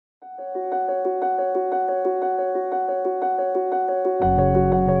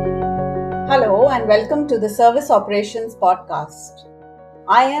and welcome to the Service Operations Podcast.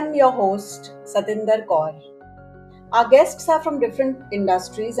 I am your host, Satinder Kaur. Our guests are from different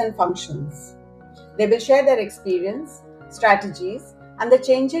industries and functions. They will share their experience, strategies, and the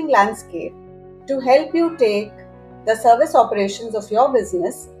changing landscape to help you take the service operations of your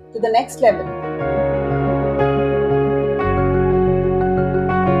business to the next level.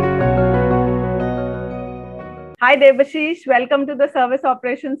 Hi Debashis, welcome to the Service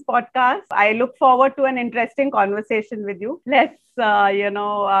Operations Podcast. I look forward to an interesting conversation with you. Let's,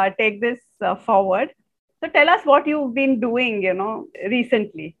 take this forward. So tell us what you've been doing,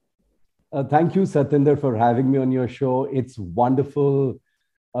 recently. Thank you, Satinder, for having me on your show. It's wonderful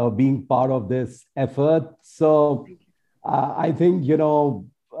being part of this effort. So I think,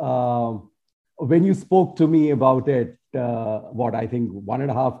 when you spoke to me about it, I think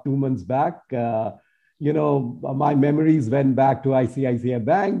 1.5, 2 months back, my memories went back to ICICI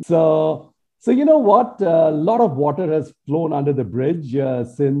Bank. So you know what? A lot of water has flown under the bridge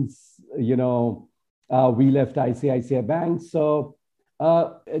since, we left ICICI Bank. So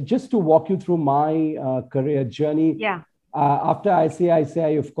just to walk you through my career journey. Yeah. After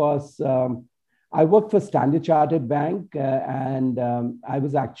ICICI, of course, I worked for Standard Chartered Bank and I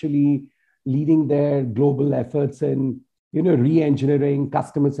was actually leading their global efforts in, re-engineering,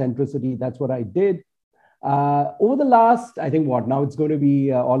 customer centricity. That's what I did. Over the last, I think now it's going to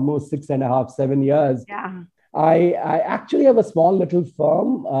be almost 6.5, 7 years. Yeah. I actually have a small little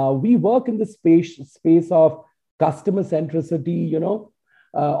firm. We work in the space of customer centricity,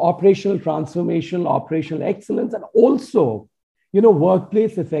 operational transformation, operational excellence, and also,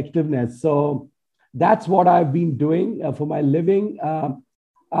 workplace effectiveness. So that's what I've been doing for my living.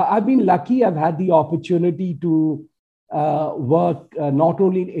 I've been lucky. I've had the opportunity to work not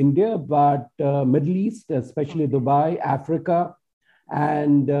only in India, but Middle East, especially Dubai, Africa,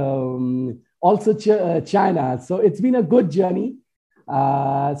 and also China. So it's been a good journey.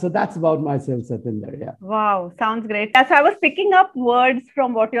 So that's about myself, Satinder. Yeah. Wow, sounds great. So I was picking up words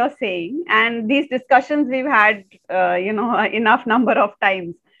from what you're saying, and these discussions we've had, enough number of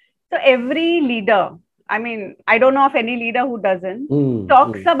times. So every leader, I don't know of any leader who doesn't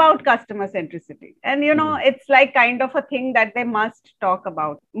talks about customer centricity. And, it's like kind of a thing that they must talk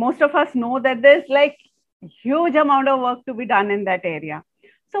about. Most of us know that there's like huge amount of work to be done in that area.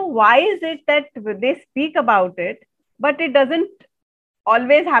 So why is it that they speak about it, but it doesn't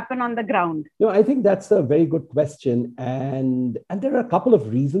always happen on the ground? I think that's a very good question. And there are a couple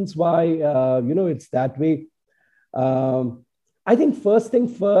of reasons why, it's that way. I think first thing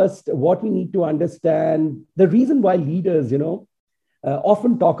first, what we need to understand, the reason why leaders,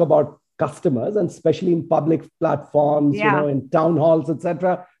 often talk about customers, and especially in public platforms, in town halls,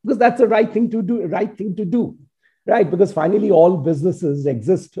 etc., because that's the right thing to do, right? Because finally, all businesses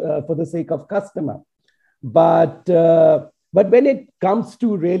exist for the sake of customer. But when it comes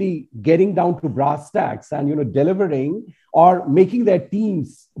to really getting down to brass tacks and, delivering or making their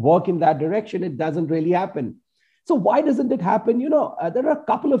teams work in that direction, it doesn't really happen. So why doesn't it happen? There are a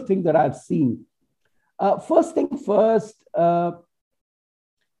couple of things that I've seen. First thing first, I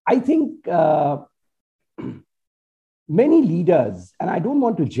think many leaders, and I don't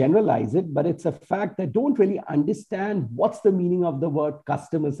want to generalize it, but it's a fact that don't really understand what's the meaning of the word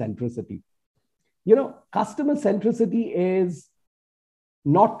customer centricity. Customer centricity is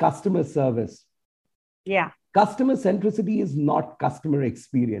not customer service. Yeah. Customer centricity is not customer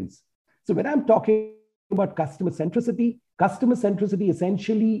experience. So when I'm talking about customer centricity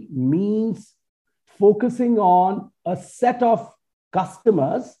essentially means focusing on a set of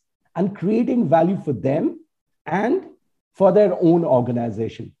customers and creating value for them and for their own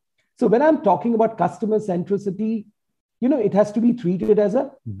organization. So when I'm talking about customer centricity, it has to be treated as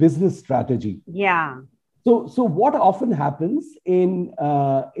a business strategy. Yeah. So what often happens in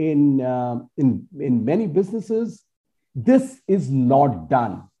many businesses, this is not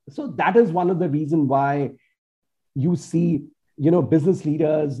done. So that is one of the reasons why you see, business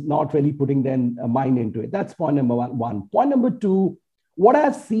leaders not really putting their mind into it. That's point number one. Point number two, what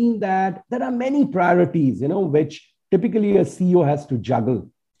I've seen that there are many priorities, which typically a CEO has to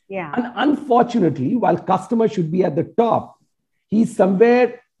juggle. Yeah. And unfortunately, while customer should be at the top, he's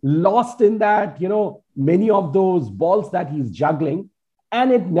somewhere lost in that, many of those balls that he's juggling,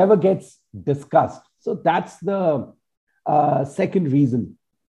 and it never gets discussed. So that's the second reason.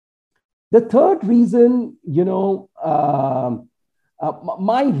 The third reason, my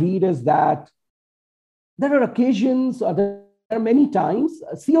read is that there are occasions, or there are many times,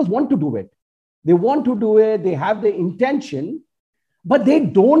 CEOs want to do it. They want to do it. They have the intention, but they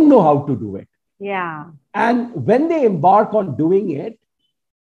don't know how to do it. Yeah. And when they embark on doing it,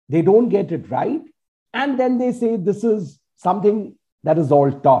 they don't get it right. And then they say this is something that is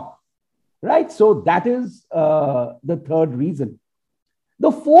all talk, right? So that is the third reason.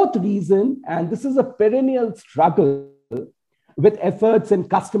 The fourth reason, and this is a perennial struggle with efforts in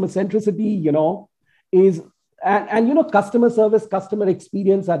customer centricity, is customer service, customer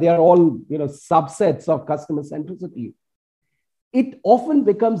experience, they are all subsets of customer centricity. It often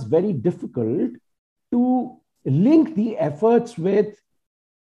becomes very difficult to link the efforts with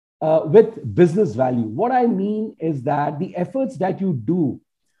business value. What I mean is that the efforts that you do,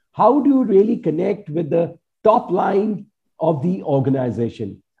 how do you really connect with the top line of the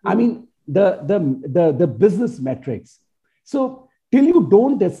organization? I mean, the business metrics. So till you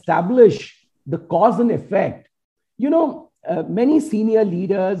don't establish the cause and effect, many senior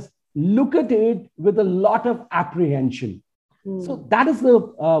leaders look at it with a lot of apprehension. So that is the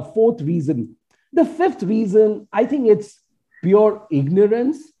fourth reason. The fifth reason, I think it's pure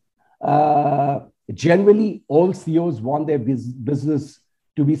ignorance. Generally, all CEOs want their business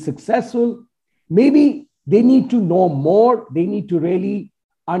to be successful. Maybe they need to know more. They need to really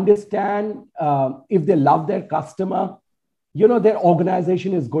understand if they love their customer, their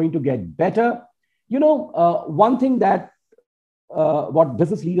organization is going to get better. One thing that what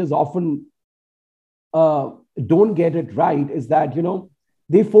business leaders often don't get it right is that,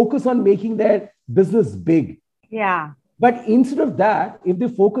 they focus on making their business big. Yeah. But instead of that, if they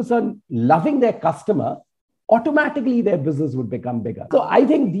focus on loving their customer, automatically their business would become bigger. So I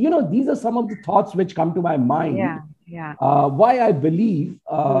think, these are some of the thoughts which come to my mind. Yeah. Why I believe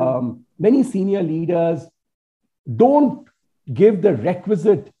many senior leaders don't give the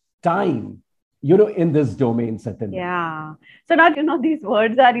requisite time, in this domain, Satyan. Yeah. So now, these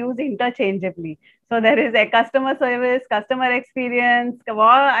words are used interchangeably. So there is a customer service, customer experience.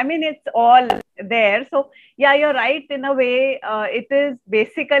 I mean, it's all there. So yeah, you're right. In a way, it is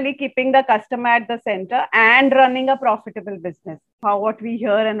basically keeping the customer at the center and running a profitable business. What we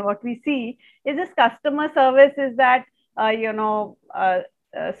hear and what we see is this customer service is that,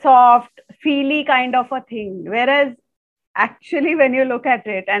 soft, feely kind of a thing. Whereas actually, when you look at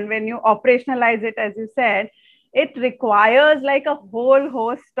it and when you operationalize it, as you said, it requires like a whole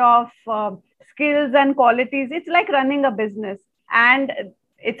host of skills and qualities. It's like running a business. And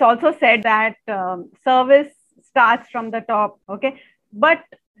it's also said that service starts from the top. Okay. But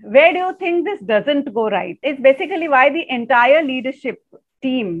where do you think this doesn't go right? It's basically why the entire leadership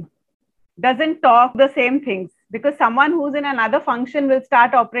team doesn't talk the same things, because someone who's in another function will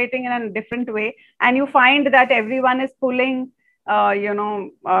start operating in a different way, and you find that everyone is pulling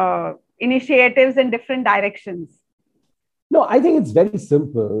initiatives in different directions. No, I think it's very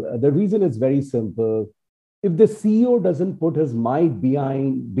simple. The reason is very simple. If the CEO doesn't put his mind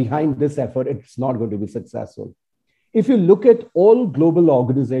behind this effort, it's not going to be successful. If you look at all global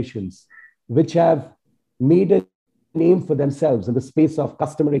organizations which have made a name for themselves in the space of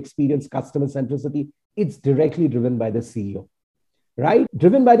customer experience, customer centricity, it's directly driven by the CEO, right?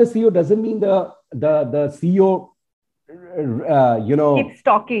 Driven by the CEO doesn't mean the CEO, keeps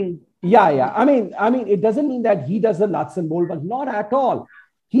talking. Yeah. I mean, it doesn't mean that he does the nuts and bolts, but not at all.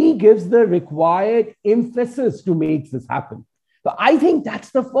 He gives the required emphasis to make this happen. So I think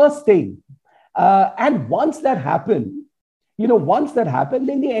that's the first thing. And once that happens,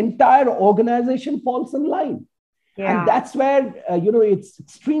 then the entire organization falls in line. Yeah. And that's where, it's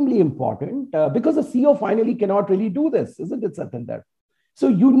extremely important because the CEO finally cannot really do this, isn't it, Satinder? So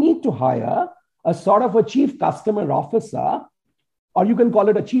you need to hire a sort of a chief customer officer, or you can call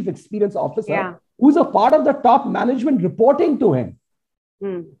it a chief experience officer, who's a part of the top management reporting to him,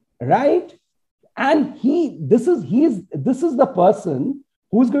 right? And this is the person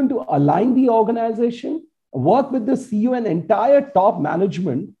who's going to align the organization, work with the CEO and entire top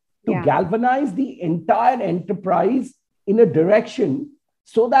management to galvanize the entire enterprise in a direction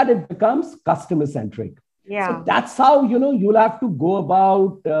so that it becomes customer-centric. Yeah. So that's how, you'll have to go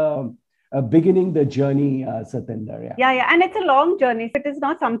about beginning the journey, Satinder. Yeah. And it's a long journey. It is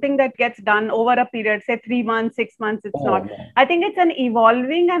not something that gets done over a period, say 3 months, 6 months. It's not. No. I think it's an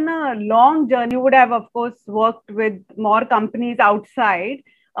evolving and a long journey. You would have, of course, worked with more companies outside.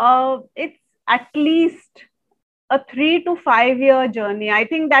 It's at least a 3 to 5 year journey. I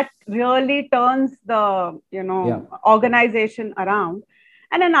think that really turns the, organization around.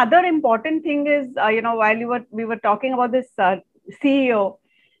 And another important thing is, while we were talking about this CEO,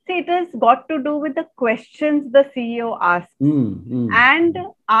 see, it has got to do with the questions the CEO asks and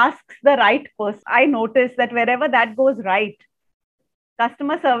asks the right person. I noticed that wherever that goes right,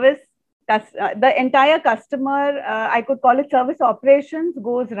 customer service, the entire customer, I could call it service operations,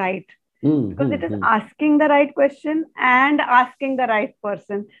 goes right. Because it is asking the right question and asking the right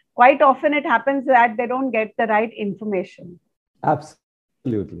person. quite often it happens that they don't get the right information.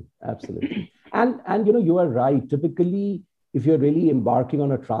 Absolutely, absolutely. And you are right. Typically, if you're really embarking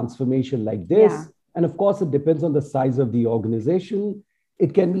on a transformation like Yeah. this, and of course, it depends on the size of the organization,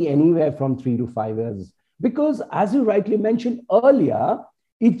 it can be anywhere from 3 to 5 years. Because as you rightly mentioned earlier,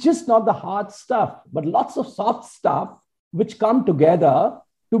 it's just not the hard stuff, but lots of soft stuff which come together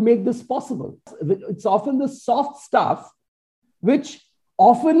to make this possible. It's often the soft stuff which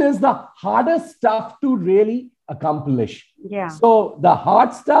often is the hardest stuff to really accomplish. Yeah. So the hard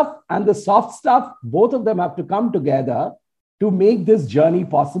stuff and the soft stuff, both of them have to come together to make this journey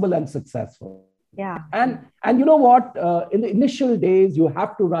possible and successful. Yeah. And you know what? In the initial days, you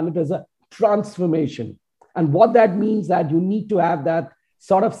have to run it as a transformation. And what that means that you need to have that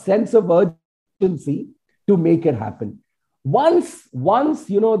sort of sense of urgency to make it happen. Once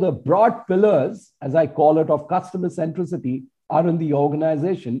the broad pillars, as I call it, of customer centricity are in the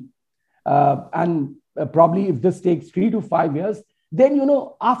organization, and probably if this takes 3 to 5 years, then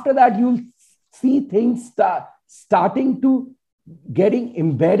after that you'll see things starting to getting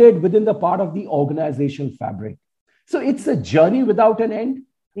embedded within the part of the organizational fabric. So it's a journey without an end.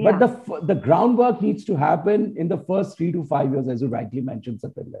 Yeah. But the groundwork needs to happen in the first 3 to 5 years, as you rightly mentioned,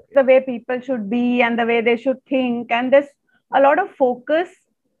 Satendra. The way people should be and the way they should think. And there's a lot of focus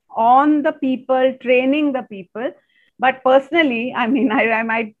on the people, training the people. But personally, I mean, I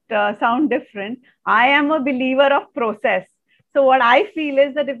might sound different. I am a believer of process. So what I feel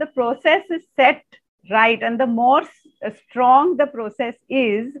is that if the process is set right and the more strong the process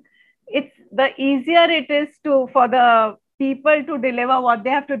is, it's the easier it is for the people to deliver what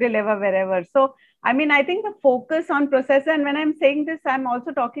they have to deliver wherever. So, I mean, I think the focus on process, and when I'm saying this, I'm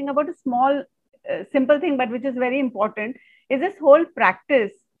also talking about a small, simple thing, but which is very important, is this whole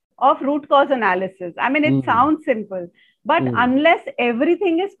practice of root cause analysis. I mean, it sounds simple, but unless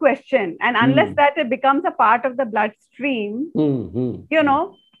everything is questioned and unless that it becomes a part of the bloodstream,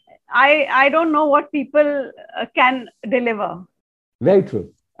 I don't know what people can deliver. Very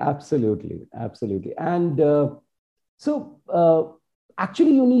true. Absolutely. Absolutely. And so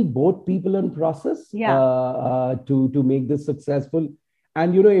actually you need both people and process to make this successful.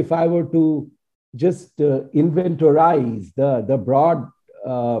 And, if I were to just inventorize the broad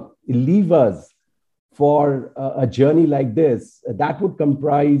levers for a journey like this, that would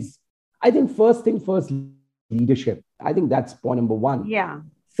comprise, I think, first thing first, leadership. I think that's point number one. Yeah.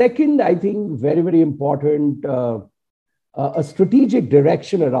 Second, I think very, very important, a strategic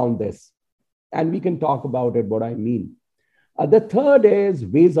direction around this. And we can talk about it, what I mean. The third is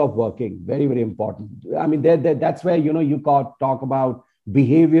ways of working. Very, very important. I mean, that's where, you talk about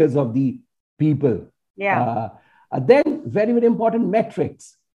behaviors of the people. Yeah. Then very, very important,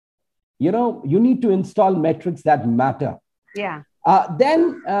 metrics. You need to install metrics that matter. Yeah.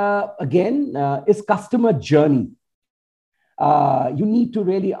 Then again, is customer journey. You need to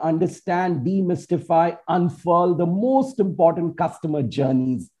really understand, demystify, unfurl the most important customer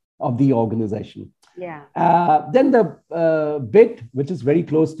journeys of the organization. Yeah. Then the bit, which is very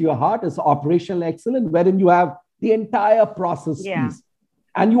close to your heart, is operational excellence, wherein you have the entire process piece.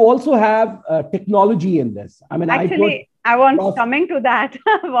 And you also have technology in this. I mean, actually, I want coming to that.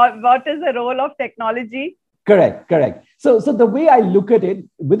 What is the role of technology? Correct. So the way I look at it,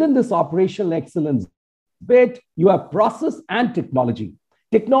 within this operational excellence bit, you have process and technology.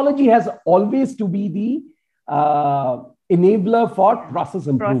 Technology has always to be the enabler for process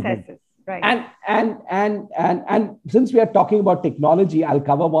improvement. Processes, right. And since we are talking about technology, I'll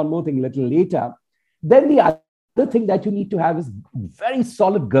cover one more thing a little later. Then the other thing that you need to have is very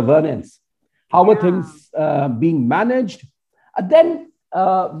solid governance. How are things being managed? Then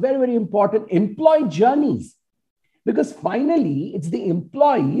very, very important, employee journeys. Because finally, it's the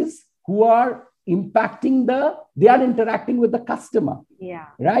employees who are they are interacting with the customer. Yeah.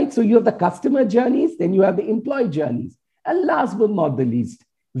 Right? So you have the customer journeys, then you have the employee journeys. And last but not the least,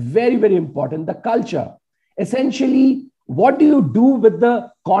 very, very important, the culture. Essentially, what do you do with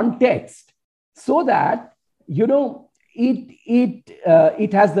the context so that, it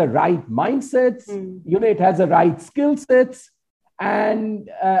has the right mindsets, it has the right skill sets, and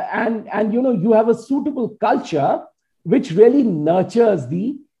you have a suitable culture which really nurtures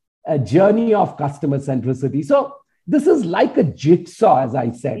the journey of customer centricity. So this is like a jigsaw, as I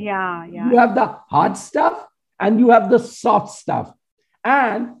said. Yeah. You have the hard stuff and you have the soft stuff.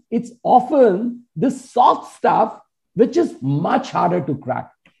 And it's often the soft stuff which is much harder to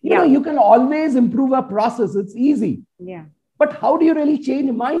crack. You can always improve a process. It's easy. Yeah. But how do you really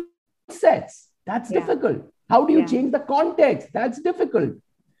change mindsets? That's difficult. How do you change the context? That's difficult.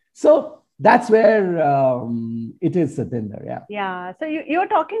 So that's where it is, Satinder. Yeah. Yeah. So you're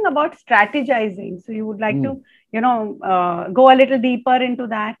talking about strategizing. So you would like to, go a little deeper into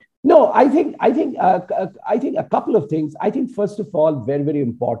that. No, I think a couple of things. I think first of all, very very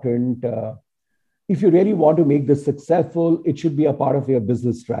important. If you really want to make this successful, it should be a part of your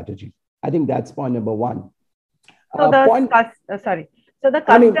business strategy. I think that's point number one. So Point. sorry. So the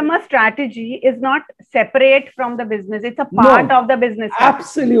I mean, customer strategy is not separate from the business. It's a part no, of the business strategy.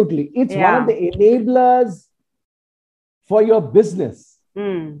 absolutely. It's one of Yeah. the enablers for your business,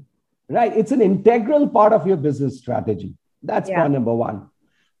 Mm. right? It's an integral part of your business strategy. That's Yeah. point number one.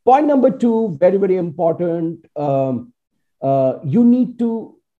 Point number two, very, very important. You need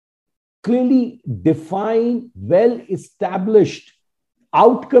to clearly define well established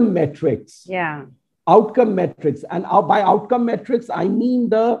outcome metrics. Yeah. Outcome metrics. And by outcome metrics, I mean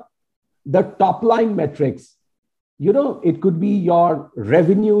the top line metrics. It could be your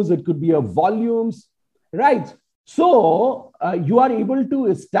revenues, it could be your volumes, right? So you are able to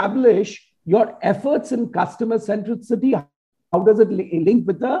establish your efforts in customer centricity. How does it link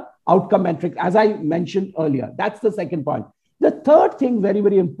with the outcome metric? As I mentioned earlier, that's the second point. The third thing, very,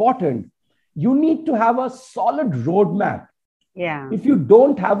 very important, you need to have a solid roadmap. Yeah. If you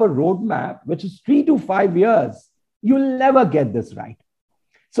don't have a roadmap, which is 3 to 5 years, you'll never get this right.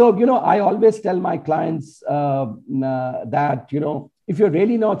 So, I always tell my clients that, if you're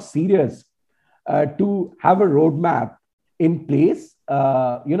really not serious to have a roadmap in place,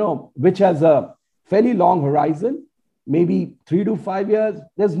 which has a fairly long horizon, maybe 3 to 5 years,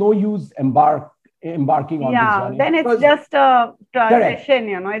 there's no use embarking on this journey. Then it's just a transition,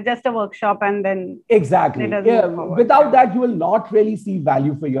 it's just a workshop and then exactly. Yeah. Without that, you will not really see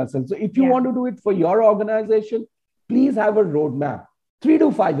value for yourself. So if you want to do it for your organization, please have a roadmap. 3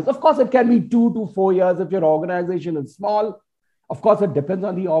 to 5 years. Of course, it can be 2 to 4 years if your organization is small. Of course, it depends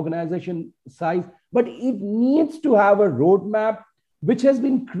on the organization size, but it needs to have a roadmap which has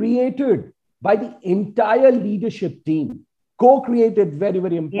been created by the entire leadership team. Co-created, very,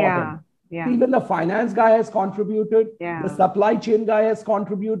 very important. Yeah. Even the finance guy has contributed. Yeah. The supply chain guy has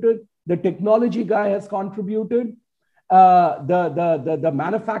contributed. The technology guy has contributed. The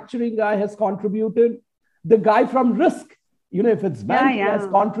manufacturing guy has contributed. The guy from risk, if it's banking, has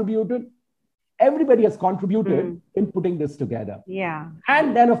contributed. Everybody has contributed in putting this together. Yeah.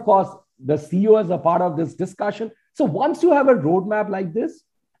 And then, of course, the CEO is a part of this discussion. So once you have a roadmap like this,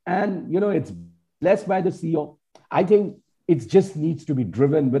 and it's blessed by the CEO, I think it just needs to be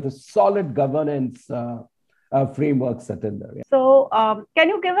driven with a solid governance framework, Satinder. Yeah. So can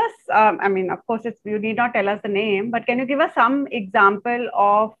you give us, of course, you need not tell us the name, but can you give us some example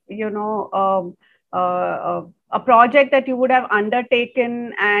of, a project that you would have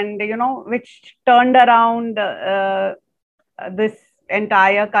undertaken and, which turned around this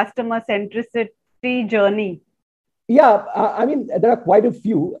entire customer centricity journey? Yeah, there are quite a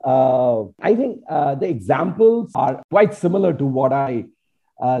few. I think the examples are quite similar to what I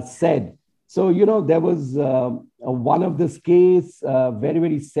said. So, there was one of this case, very,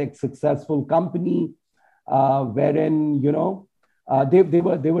 very successful company, wherein, they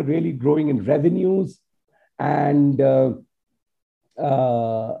were really growing in revenues. And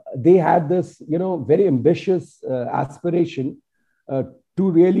they had this, very ambitious aspiration to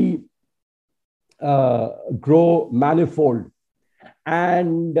really grow manifold.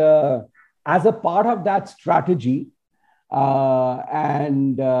 And as a part of that strategy,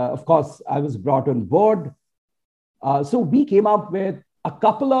 of course, I was brought on board. So we came up with a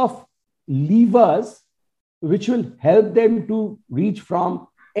couple of levers which will help them to reach from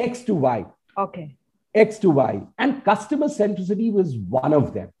X to Y. Okay. X to Y. And customer centricity was one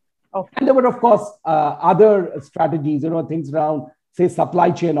of them. Okay. And there were, of course, other strategies, things around, say,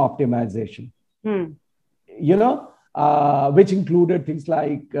 supply chain optimization. Which included things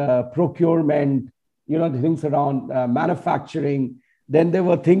like procurement, things around manufacturing. Then there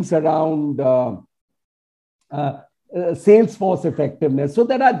were things around sales force effectiveness. So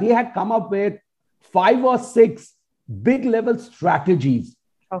they had come up with 5 or 6 big level strategies.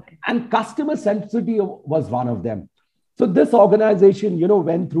 Okay. And customer centricity was one of them. So this organization,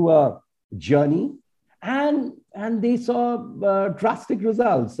 went through a journey and they saw drastic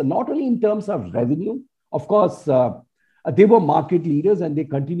results, not only in terms of revenue. Of course, they were market leaders and they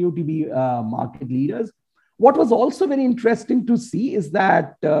continue to be market leaders. What was also very interesting to see is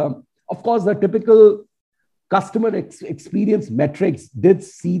that, of course, the typical customer experience metrics did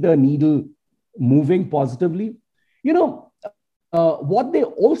see the needle moving positively. What they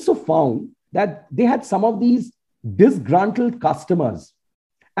also found that they had some of these disgruntled customers.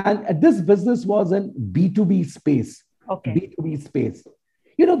 And this business was in B2B space. Okay. B2B space.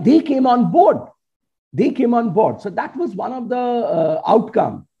 they came on board. So that was one of the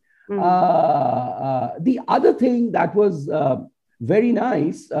outcome. The other thing that was very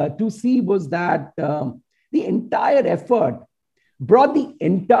nice to see was that the entire effort brought the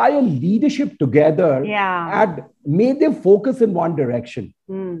entire leadership together and made them focus in one direction.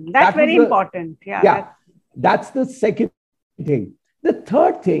 That's very important. That's the second thing. The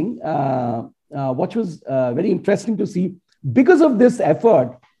third thing, which was very interesting to see, because of this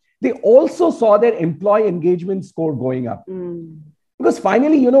effort, they also saw their employee engagement score going up. Because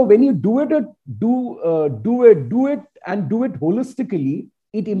finally, when you do it holistically,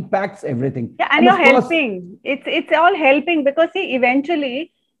 it impacts everything. Yeah, and you're helping. It's all helping, because see,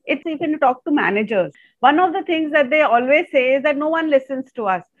 eventually, it's even to talk to managers. One of the things that they always say is that no one listens to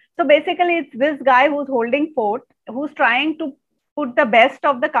us. So basically, it's this guy who's holding fort, who's trying to put the best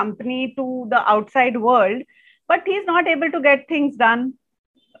of the company to the outside world, but he's not able to get things done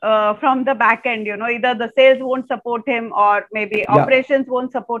from the back end. Either the sales won't support him, or maybe operations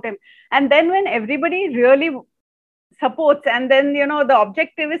won't support him. And then when everybody really supports, and then the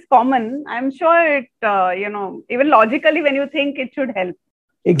objective is common, I'm sure it even logically, when you think, it should help.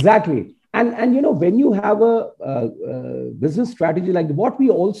 Exactly. And when you have a business strategy like what we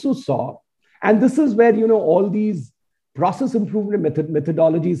also saw, and this is where all these process improvement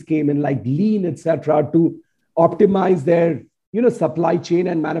methodologies came in, like lean, etc., to optimize their supply chain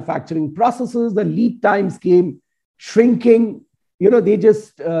and manufacturing processes. The lead times came shrinking. They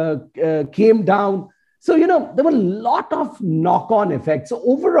just came down. So there were a lot of knock-on effects. So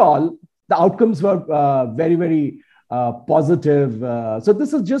overall, the outcomes were very, very positive. So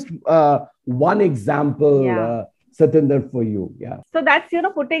this is just one example, Satinder, for you. So that's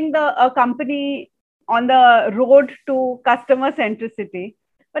putting a company on the road to customer centricity.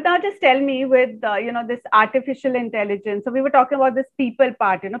 But now just tell me, with this artificial intelligence. So we were talking about this people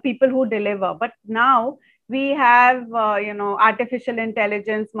part, people who deliver. But now we have artificial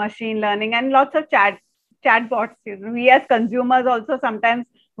intelligence, machine learning, and lots of chatbots. We as consumers also sometimes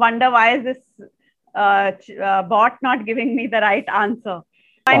wonder, why is this bot not giving me the right answer?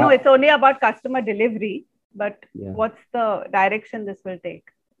 I know it's only about customer delivery, but what's the direction this will take?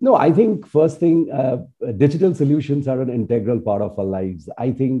 No, I think first thing, digital solutions are an integral part of our lives.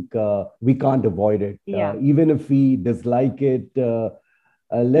 I think we can't avoid it. Even if we dislike it,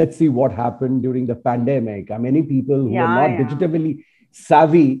 let's see what happened during the pandemic. Many people who are not digitally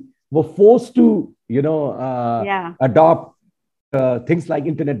savvy were forced to, adopt things like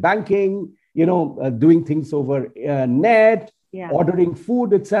internet banking, doing things over net, ordering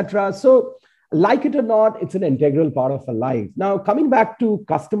food, etc. So, like it or not, it's an integral part of our life. Now, coming back to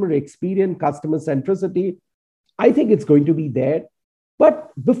customer experience, customer centricity, I think it's going to be there.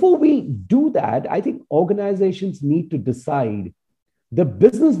 But before we do that, I think organizations need to decide the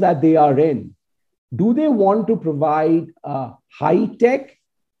business that they are in. Do they want to provide a high-tech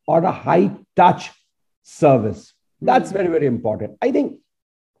or a high-touch service? That's very, very important. I think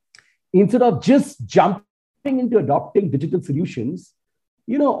instead of just jumping into adopting digital solutions,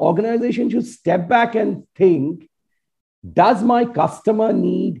 organizations should step back and think, does my customer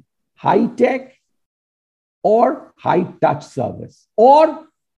need high-tech or high-touch service, or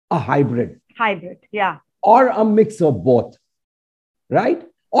a hybrid? Or a mix of both, right?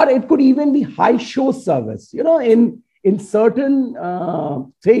 Or it could even be high-show service. In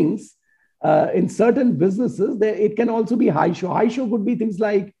certain things, in certain businesses, it can also be high-show. High-show could be things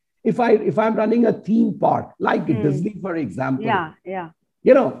like, if I'm running a theme park, like Disney, for example.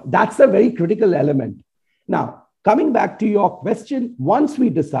 That's a very critical element. Now, coming back to your question, once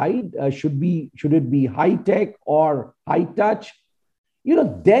we decide, should it be high tech or high touch,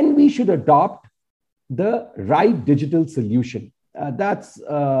 then we should adopt the right digital solution. That's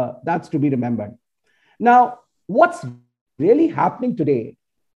to be remembered. Now, what's really happening today,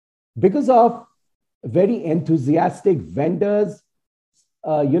 because of very enthusiastic vendors,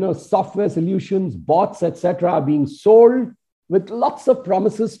 software solutions, bots, etc., are being sold with lots of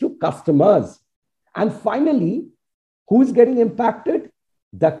promises to customers. And finally, who's getting impacted?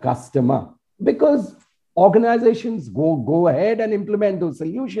 The customer. Because organizations go ahead and implement those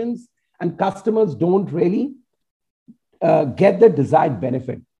solutions, and customers don't really get the desired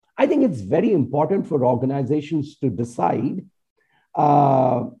benefit. I think it's very important for organizations to decide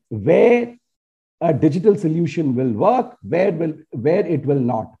where a digital solution will work, where it will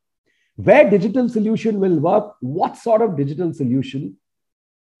not. Where digital solution will work, what sort of digital solution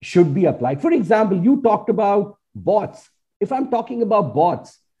should be applied? For example, you talked about bots. If I'm talking about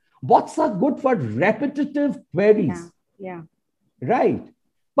bots are good for repetitive queries. Right.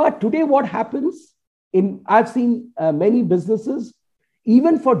 But today what happens, I've seen many businesses,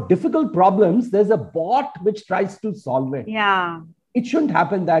 even for difficult problems, there's a bot which tries to solve it. Yeah. It shouldn't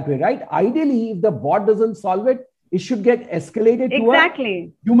happen that way, right? Ideally, if the bot doesn't solve it, it should get escalated to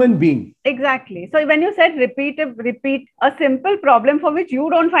a human being. Exactly. So when you said repeat a simple problem for which you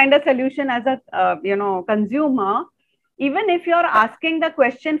don't find a solution as a consumer, even if you're asking the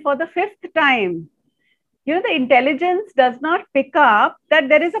question for the fifth time, the intelligence does not pick up that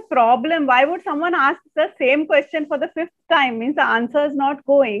there is a problem. Why would someone ask the same question for the fifth time? Means the answer is not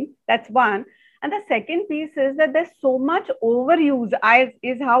going. That's one. And the second piece is that there's so much overuse.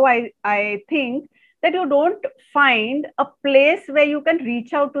 Is how I think that you don't find a place where you can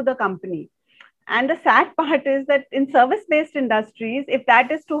reach out to the company. And the sad part is that in service-based industries, if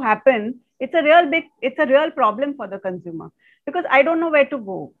that is to happen, it's a real problem for the consumer, because I don't know where to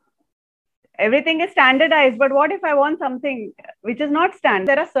go. Everything is standardized, but what if I want something which is not standard?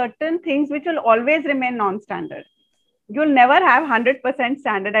 There are certain things which will always remain non-standard. You'll never have 100%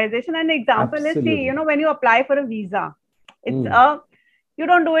 standardization. An example is, when you apply for a visa, you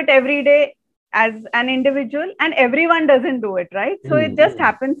don't do it every day as an individual, and everyone doesn't do it, right? So it just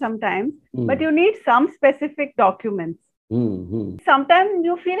happens sometimes, but you need some specific documents. Sometimes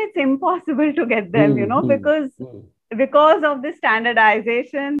you feel it's impossible to get them, because of the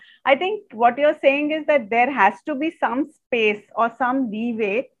standardization. I think what you're saying is that there has to be some space or some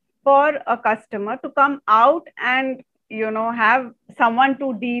leeway for a customer to come out and, have someone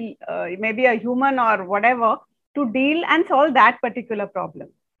to deal, maybe a human or whatever, to deal and solve that particular problem.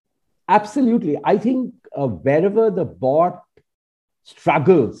 Absolutely. I think wherever the bot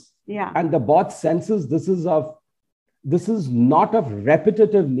struggles and the bot senses this is not of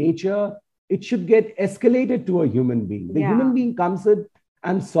repetitive nature, it should get escalated to a human being. The human being comes in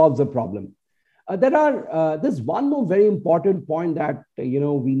and solves a problem. There's one more very important point that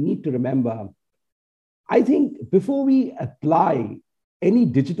we need to remember. I think before we apply any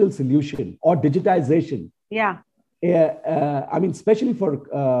digital solution or digitization, especially for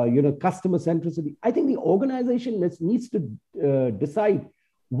customer centricity, I think the organization needs to decide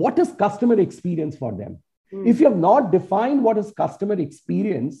what is customer experience for them. If you have not defined what is customer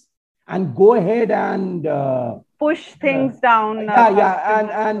experience, and go ahead and push things down,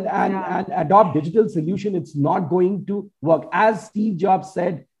 and adopt digital solution, it's not going to work. As Steve Jobs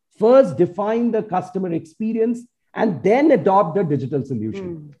said, first define the customer experience and then adopt the digital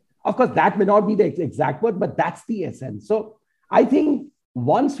solution. Of course, that may not be the exact word, but that's the essence. So I think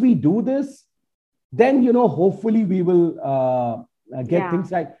once we do this, then, hopefully we will get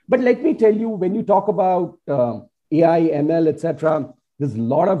things right. But let me tell you, when you talk about AI, ML, etc., there's a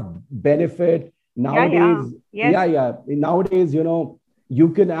lot of benefit nowadays. Nowadays, you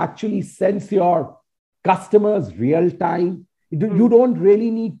can actually sense your customers real time. You don't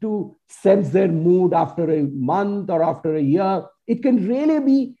really need to sense their mood after a month or after a year. It can really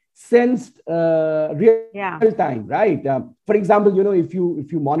be sensed real time, right? For example, if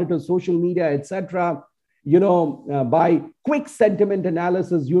you monitor social media, etc., by quick sentiment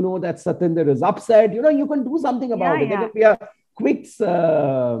analysis, that Satinder is upset. You can do something about it. There can be a quick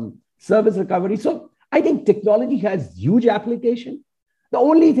service recovery. So I think technology has huge application. The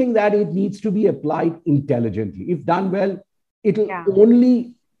only thing that it needs to be applied intelligently. If done well, it'll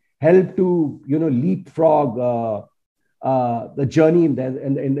only help to leapfrog the journey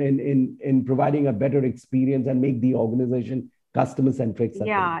in providing a better experience and make the organization customer-centric.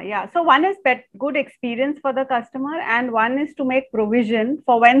 So one is good experience for the customer, and one is to make provision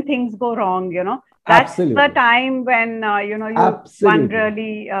for when things go wrong. That's the time when one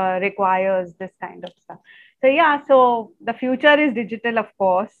really requires this kind of stuff. So the future is digital, of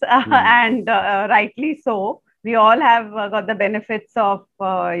course, and rightly so. We all have got the benefits of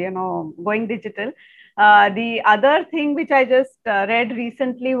going digital. The other thing which I just read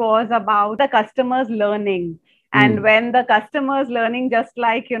recently was about the customers learning. And when the customers learning, just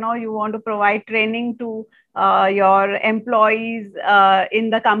like, you want to provide training to your employees in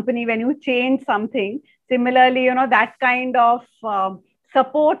the company when you change something, similarly, that kind of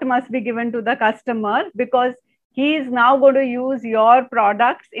support must be given to the customer, because he is now going to use your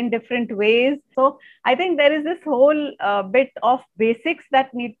products in different ways. So I think there is this whole bit of basics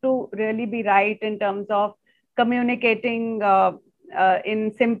that need to really be right in terms of communicating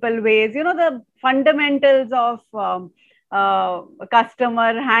in simple ways. The fundamentals of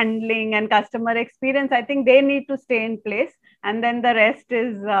customer handling and customer experience, I think they need to stay in place. And then the rest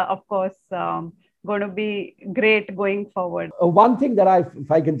is, of course, going to be great going forward. One thing that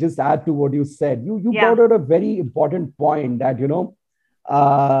if I can just add to what you said, you brought out a very important point that,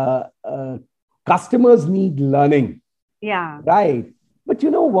 customers need learning. Right. But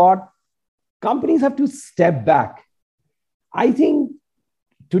you know what? Companies have to step back. I think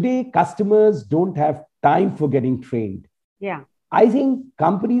today customers don't have time for getting trained. Yeah. I think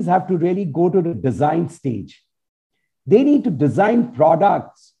companies have to really go to the design stage. They need to design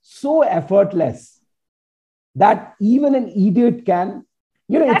products so effortless that even an idiot can,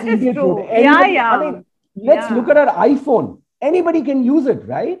 it's That is idiot proof. true. Yeah, Anybody, I yeah. mean, let's look at our iPhone. Anybody can use it,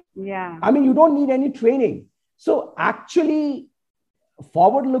 right? Yeah. I mean, you don't need any training. So actually,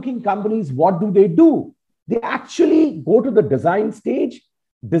 forward-looking companies, what do? They actually go to the design stage,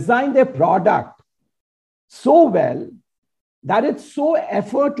 design their product so well that it's so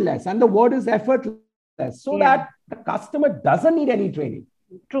effortless, and the word is effortless, so that the customer doesn't need any training.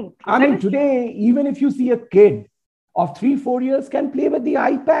 True. I mean, today, even if you see a kid of 3-4 years can play with the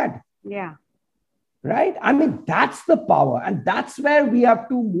iPad. Yeah. Right? I mean, that's the power, and that's where we have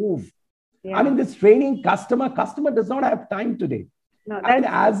to move. Yeah. I mean, this training customer does not have time today. No, I mean,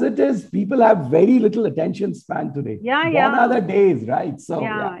 as it is, people have very little attention span today. Yeah, Gone are the days, right? So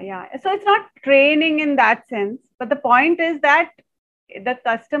yeah. So it's not training in that sense, but the point is that the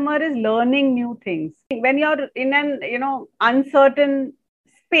customer is learning new things. When you're in an uncertain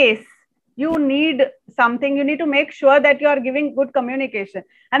space, you need something. You need to make sure that you are giving good communication,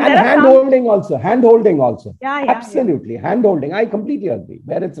 and hand-holding also. Yeah, absolutely. Hand-holding. I completely agree.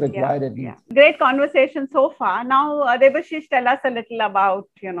 Where it's required, at least. Great conversation so far. Now, Debashis, tell us a little about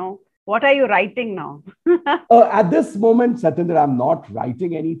what are you writing now? At this moment, Satinder, I'm not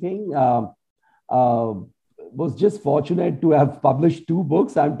writing anything. Was just fortunate to have published 2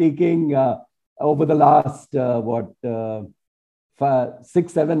 books. I'm taking over the last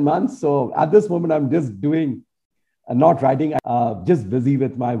 6-7 months. So at this moment, I'm just doing, not writing, just busy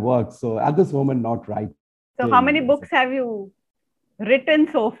with my work. So at this moment, not writing. So how many books have you written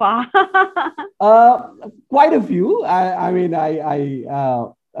so far? Quite a few.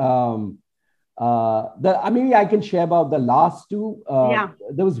 Maybe I can share about the last 2.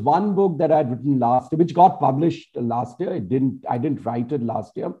 There was one book that I'd written last year, which got published last year. I didn't write it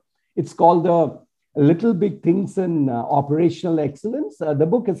last year. It's called The Little Big Things in Operational Excellence. The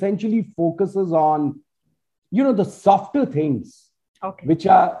book essentially focuses on, the softer things which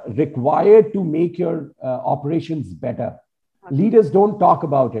are required to make your operations better. Leaders don't talk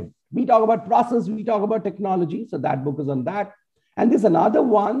about it. We talk about process, we talk about technology. So that book is on that. And there's another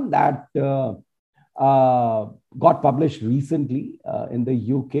one that got published recently in the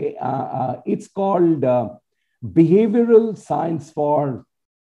UK. It's called Behavioral Science for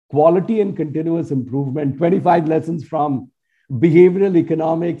Quality and Continuous Improvement, 25 Lessons from Behavioral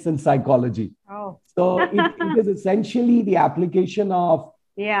Economics and Psychology. So it is essentially the application of,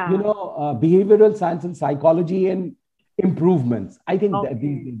 behavioral science and psychology in improvements. I think that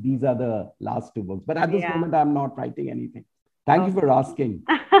these are the last 2 books. But at this moment, I'm not writing anything. Thank you for asking.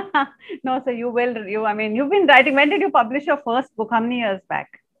 No, so you've been writing. When did you publish your first book? How many years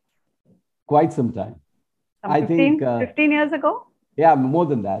back? Quite some time. I think 15 years ago? Yeah, more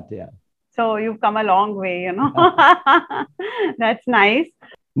than that, yeah. So you've come a long way, That's nice.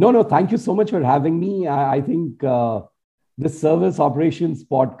 No, thank you so much for having me. I think the Service Operations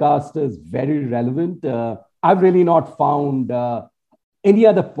podcast is very relevant. I've really not found any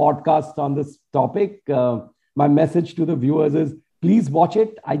other podcast on this topic. My message to the viewers is, please watch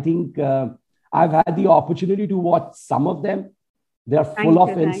it. I think I've had the opportunity to watch some of them. They're full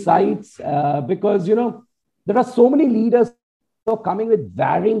of insights because, there are so many leaders who are coming with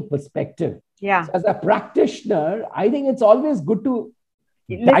varying perspective. Yeah. So as a practitioner, I think it's always good to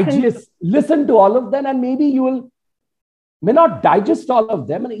listen to all of them, and maybe you may not digest all of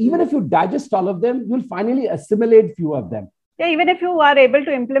them. And even if you digest all of them, you'll finally assimilate few of them. Yeah, even if you are able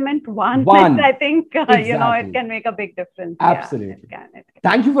to implement one. I think, exactly. It can make a big difference. Absolutely. Yeah, it can.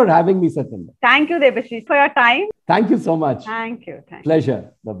 Thank you for having me, Satinder. Thank you, Debashis, for your time. Thank you so much. Thank you.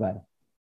 Pleasure. Bye-bye.